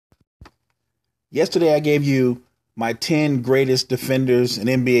Yesterday, I gave you my 10 greatest defenders in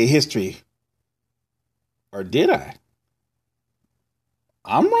NBA history. Or did I?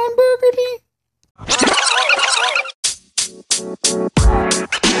 I'm Ron Burgundy.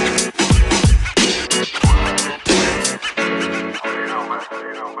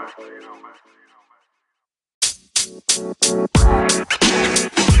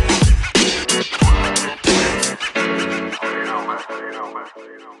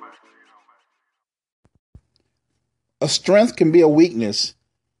 A strength can be a weakness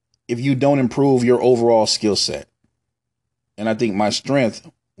if you don't improve your overall skill set. And I think my strength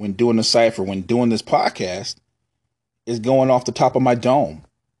when doing the cipher, when doing this podcast, is going off the top of my dome.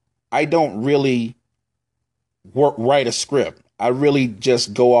 I don't really write a script. I really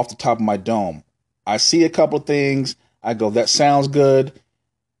just go off the top of my dome. I see a couple of things. I go, that sounds good.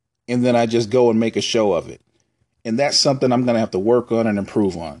 And then I just go and make a show of it. And that's something I'm going to have to work on and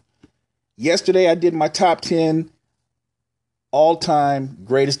improve on. Yesterday, I did my top 10 all-time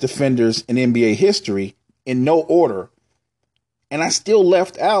greatest defenders in NBA history in no order. And I still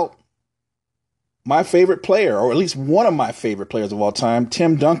left out my favorite player, or at least one of my favorite players of all time,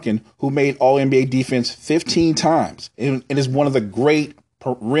 Tim Duncan, who made All-NBA defense 15 times and is one of the great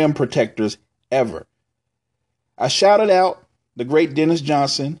rim protectors ever. I shouted out the great Dennis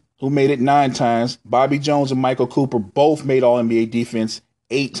Johnson, who made it 9 times. Bobby Jones and Michael Cooper both made All-NBA defense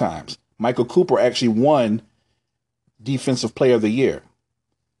 8 times. Michael Cooper actually won Defensive Player of the Year.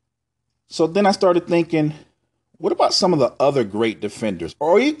 So then I started thinking, what about some of the other great defenders,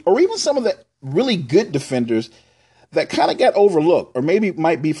 or even some of the really good defenders that kind of got overlooked or maybe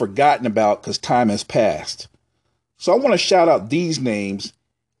might be forgotten about because time has passed? So I want to shout out these names,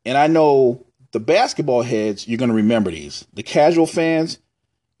 and I know the basketball heads, you're going to remember these. The casual fans,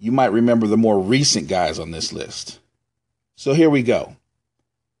 you might remember the more recent guys on this list. So here we go.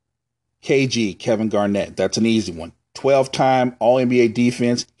 KG, Kevin Garnett, that's an easy one. 12-time All-NBA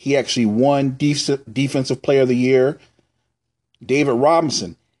defense. He actually won Defensive Player of the Year. David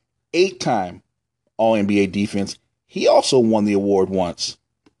Robinson, 8-time All-NBA defense. He also won the award once.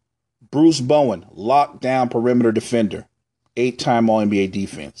 Bruce Bowen, lockdown perimeter defender, 8-time All-NBA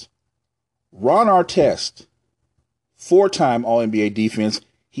defense. Ron Artest, 4-time All-NBA defense.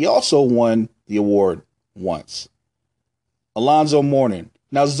 He also won the award once. Alonzo Mourning.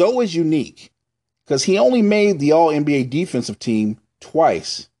 Now, Zoe is unique because he only made the All-NBA defensive team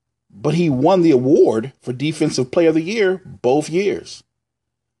twice, but he won the award for Defensive Player of the Year both years.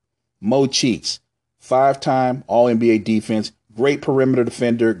 Mo Cheeks, 5-time All-NBA defense, great perimeter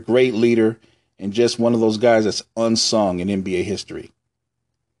defender, great leader, and just one of those guys that's unsung in NBA history.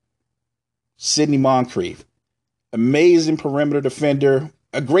 Sidney Moncrief, amazing perimeter defender,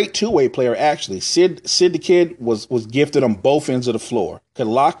 a great two-way player, actually. Sid the Kid was gifted on both ends of the floor. Could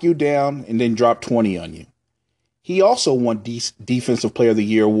lock you down and then drop 20 on you. He also won Defensive Player of the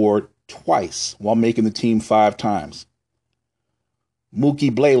Year award twice while making the team 5 times.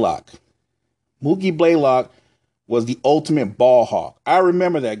 Mookie Blaylock. Mookie Blaylock was the ultimate ball hawk. I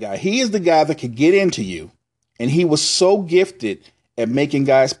remember that guy. He is the guy that could get into you, and he was so gifted at making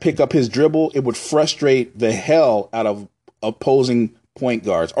guys pick up his dribble, it would frustrate the hell out of opposing point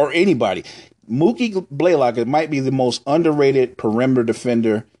guards or anybody. Mookie Blaylock, it might be the most underrated perimeter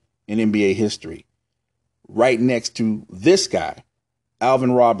defender in NBA history. Right next to this guy,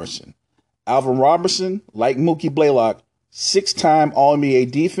 Alvin Robertson. Alvin Robertson, like Mookie Blaylock, 6-time All-NBA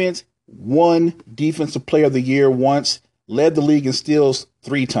defense, won Defensive Player of the Year once, led the league in steals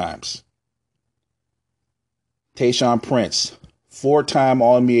 3 times. Tayshaun Prince, 4-time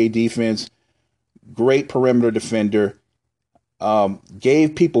All-NBA defense, great perimeter defender,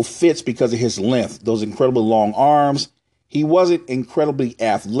 gave people fits because of his length, those incredibly long arms. He wasn't incredibly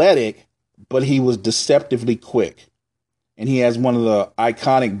athletic, but he was deceptively quick. And he has one of the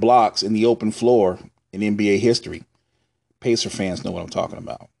iconic blocks in the open floor in NBA history. Pacer fans know what I'm talking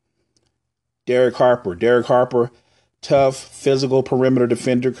about. Derek Harper. Derek Harper, tough, physical perimeter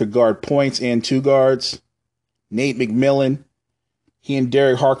defender, could guard points and 2 guards. Nate McMillan. He and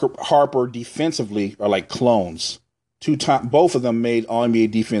Derek Harper defensively are like clones. Both of them made All-NBA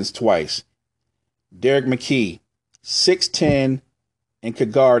defense twice. Derek McKee, 6'10", and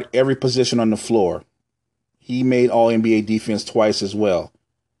could guard every position on the floor. He made All-NBA defense twice as well.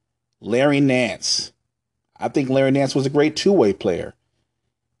 Larry Nance. I think Larry Nance was a great two-way player.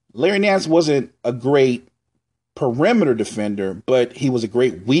 Larry Nance wasn't a great perimeter defender, but he was a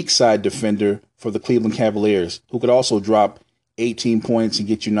great weak side defender for the Cleveland Cavaliers, who could also drop 18 points and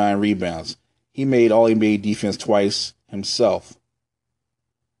get you 9 rebounds. He made All-NBA defense twice himself.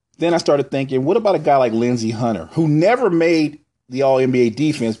 Then I started thinking, what about a guy like Lindsey Hunter, who never made the All-NBA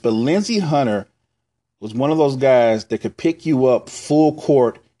defense, but Lindsey Hunter was one of those guys that could pick you up full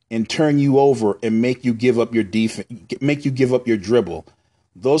court and turn you over and make you give up your defense, make you give up your dribble.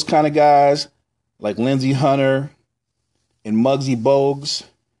 Those kind of guys like Lindsey Hunter and Muggsy Bogues,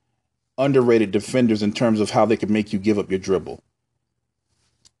 underrated defenders in terms of how they could make you give up your dribble.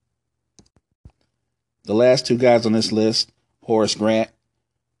 The last two guys on this list, Horace Grant,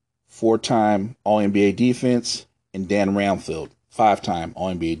 4-time All-NBA defense, and Dan Ramfield, 5-time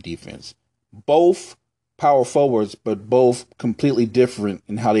All-NBA defense. Both power forwards, but both completely different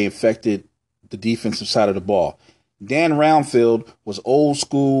in how they affected the defensive side of the ball. Dan Ramfield was old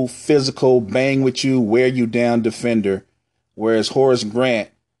school, physical, bang with you, wear you down defender, whereas Horace Grant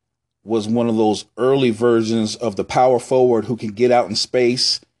was one of those early versions of the power forward who can get out in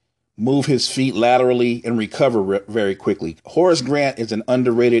space, move his feet laterally, and recover very quickly. Horace Grant is an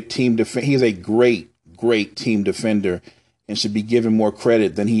underrated team defender. He's a great, great team defender and should be given more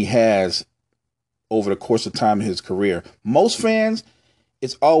credit than he has over the course of time in his career. Most fans,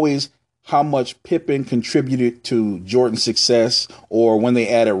 it's always how much Pippen contributed to Jordan's success or when they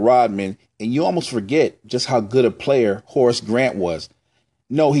added Rodman, and you almost forget just how good a player Horace Grant was.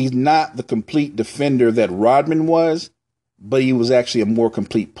 No, he's not the complete defender that Rodman was, but he was actually a more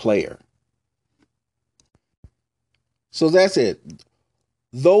complete player. So that's it.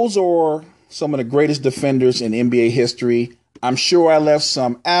 Those are some of the greatest defenders in NBA history. I'm sure I left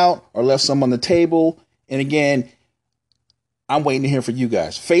some out or left some on the table. And again, I'm waiting to hear from you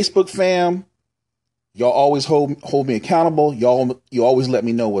guys. Facebook fam, y'all always hold me accountable. You always let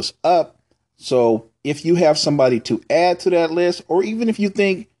me know what's up. So if you have somebody to add to that list, or even if you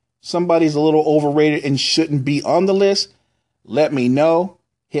think somebody's a little overrated and shouldn't be on the list, let me know.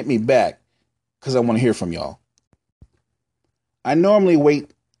 Hit me back because I want to hear from y'all. I normally wait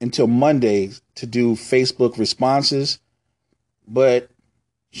until Mondays to do Facebook responses, but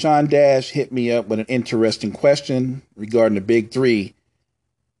Sean Dash hit me up with an interesting question regarding the Big Three.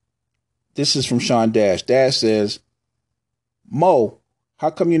 This is from Sean Dash. Dash says, Mo,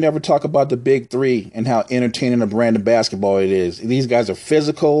 how come you never talk about the Big Three and how entertaining a brand of basketball it is? These guys are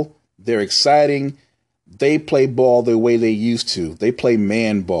physical. They're exciting. They play ball the way they used to. They play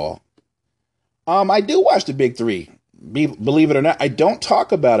man ball. I do watch the Big Three. Believe it or not, I don't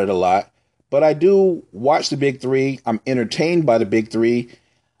talk about it a lot, but I do watch the Big Three. I'm entertained by the Big Three.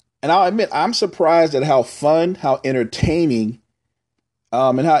 And I'll admit, I'm surprised at how fun, how entertaining,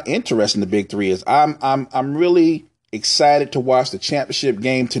 and how interesting the Big Three is. I'm really excited to watch the championship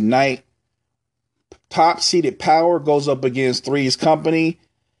game tonight. Top seeded Power goes up against Three's Company.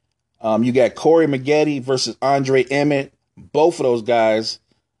 You got Corey Maggette versus Andre Emmett. Both of those guys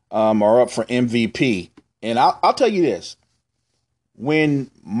are up for MVP. And I'll tell you this.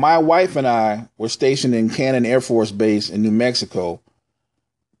 When my wife and I were stationed in Cannon Air Force Base in New Mexico,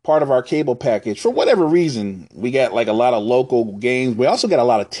 part of our cable package, for whatever reason, we got like a lot of local games. We also got a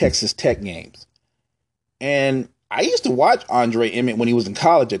lot of Texas Tech games. And I used to watch Andre Emmett when he was in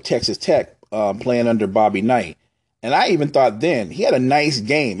college at Texas Tech, playing under Bobby Knight. And I even thought then he had a nice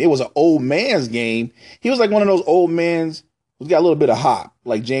game. It was an old man's game. He was like one of those old mans who's got a little bit of hop,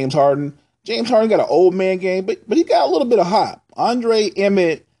 like James Harden. James Harden got an old man game, but he got a little bit of hop. Andre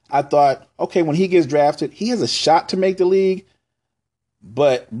Emmett, I thought, okay, when he gets drafted, he has a shot to make the league,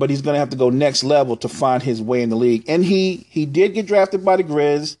 but he's going to have to go next level to find his way in the league. And he did get drafted by the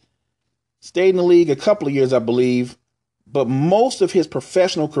Grizz, stayed in the league a couple of years, I believe, but most of his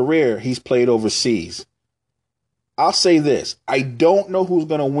professional career he's played overseas. I'll say this. I don't know who's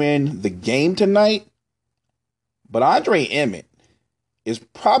going to win the game tonight, but Andre Emmett is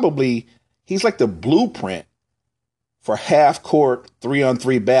probably, he's like the blueprint for half-court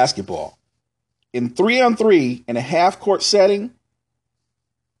 3-on-3 basketball. In 3-on-3 in a half-court setting,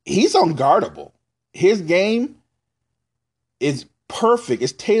 he's unguardable. His game is perfect.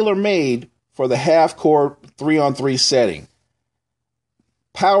 It's tailor-made for the half-court 3-on-3 setting.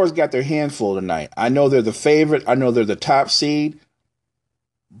 Power's got their handful tonight. I know they're the favorite. I know they're the top seed.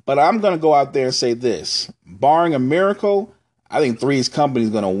 But I'm going to go out there and say this. Barring a miracle, I think Three's Company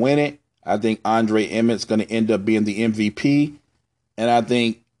is going to win it. I think Andre Emmett's going to end up being the MVP. And I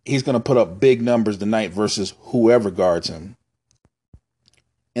think he's going to put up big numbers tonight versus whoever guards him.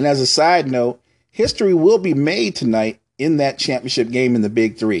 And as a side note, history will be made tonight in that championship game in the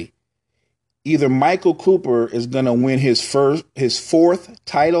Big Three. Either Michael Cooper is going to win his fourth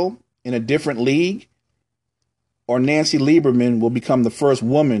title in a different league, or Nancy Lieberman will become the first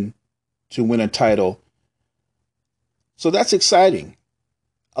woman to win a title. So that's exciting.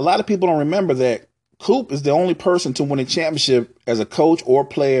 A lot of people don't remember that Coop is the only person to win a championship as a coach or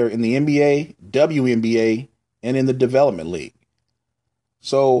player in the NBA, WNBA, and in the Development League.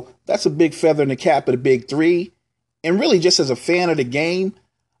 So that's a big feather in the cap of the big three. And really, just as a fan of the game,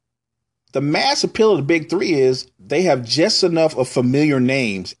 the mass appeal of the big three is they have just enough of familiar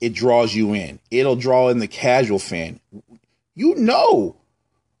names. It draws you in. It'll draw in the casual fan. You know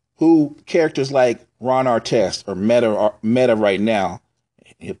who characters like Ron Artest or Meta right now.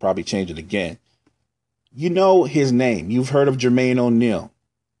 He'll probably change it again. You know his name. You've heard of Jermaine O'Neal,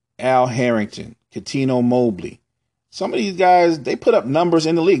 Al Harrington, Cuttino Mobley. Some of these guys, they put up numbers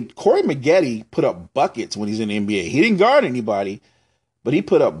in the league. Corey Maggette put up buckets when he's in the NBA. He didn't guard anybody, but he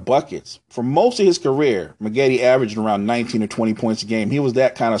put up buckets. For most of his career, Maggette averaged around 19 or 20 points a game. He was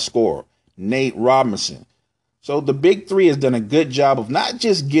that kind of scorer. Nate Robinson. So the big three has done a good job of not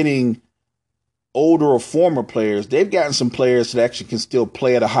just getting older or former players. They've gotten some players that actually can still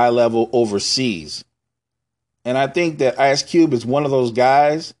play at a high level overseas. And I think that Ice Cube is one of those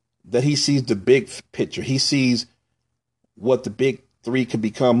guys that he sees the big picture. He sees what the big three could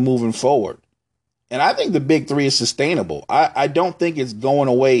become moving forward. And I think the big three is sustainable. I don't think it's going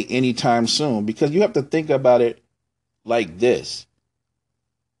away anytime soon, because you have to think about it like this.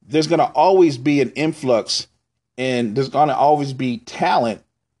 There's going to always be an influx, and there's going to always be talent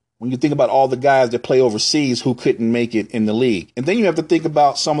when you think about all the guys that play overseas who couldn't make it in the league. And then you have to think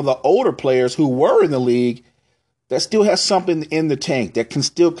about some of the older players who were in the league that still has something in the tank, that can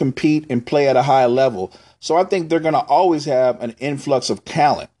still compete and play at a high level. So I think they're going to always have an influx of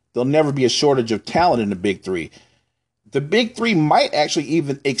talent. There'll never be a shortage of talent in the big three. The big three might actually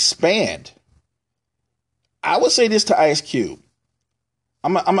even expand. I would say this to Ice Cube.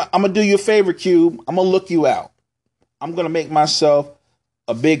 I'm going to do you a favor, Cube. I'm going to look you out. I'm going to make myself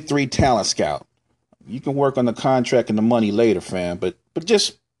a big three talent scout. You can work on the contract and the money later, fam, but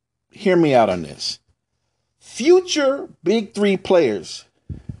just hear me out on this. Future big three players.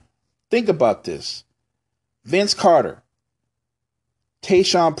 Think about this. Vince Carter,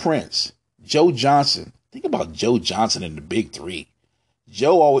 Tayshaun Prince, Joe Johnson. Think about Joe Johnson in the big three.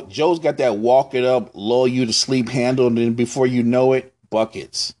 Joe's got that walk it up, lull you to sleep handle, and then before you know it,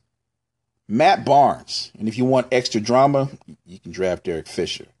 buckets. Matt Barnes, and if you want extra drama, you can draft Derek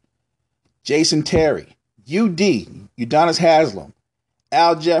Fisher. Jason Terry, Udonis Haslem,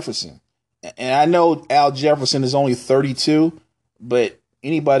 Al Jefferson. And I know Al Jefferson is only 32, but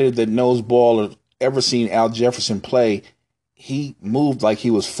anybody that knows ball or ever seen Al Jefferson play, he moved like he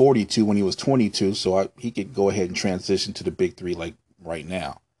was 42 when he was 22, so he could go ahead and transition to the big three like right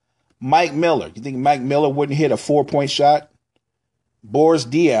now. Mike Miller. You think Mike Miller wouldn't hit a 4-point shot? Boris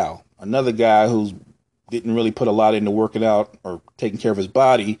Diaw, another guy who didn't really put a lot into working out or taking care of his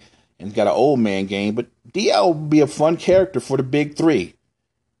body and got an old man game, but Diaw would be a fun character for the big three.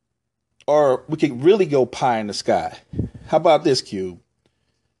 Or we could really go pie in the sky. How about this, Cube?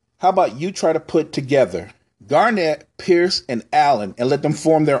 How about you try to put together Garnett, Pierce, and Allen and let them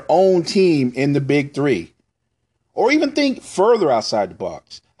form their own team in the big three? Or even think further outside the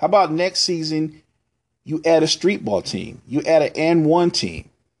box. How about next season you add a street ball team? You add an and-one team.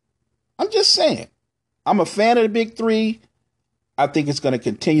 I'm just saying. I'm a fan of the big three. I think it's going to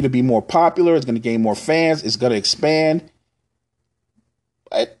continue to be more popular. It's going to gain more fans. It's going to expand.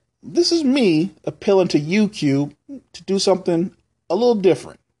 But this is me appealing to you, Cube, to do something a little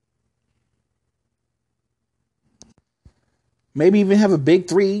different. Maybe even have a big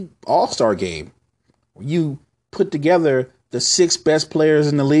three all-star game where you put together the 6 best players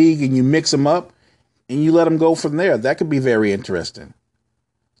in the league and you mix them up and you let them go from there. That could be very interesting.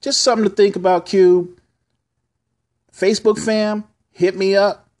 Just something to think about, Cube. Facebook fam, hit me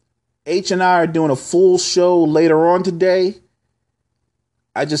up. H and I are doing a full show later on today.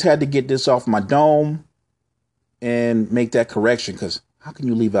 I just had to get this off my dome and make that correction, because how can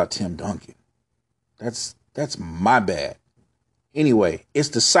you leave out Tim Duncan? That's my bad. Anyway, it's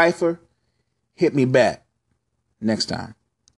the Cypher. Hit me back next time.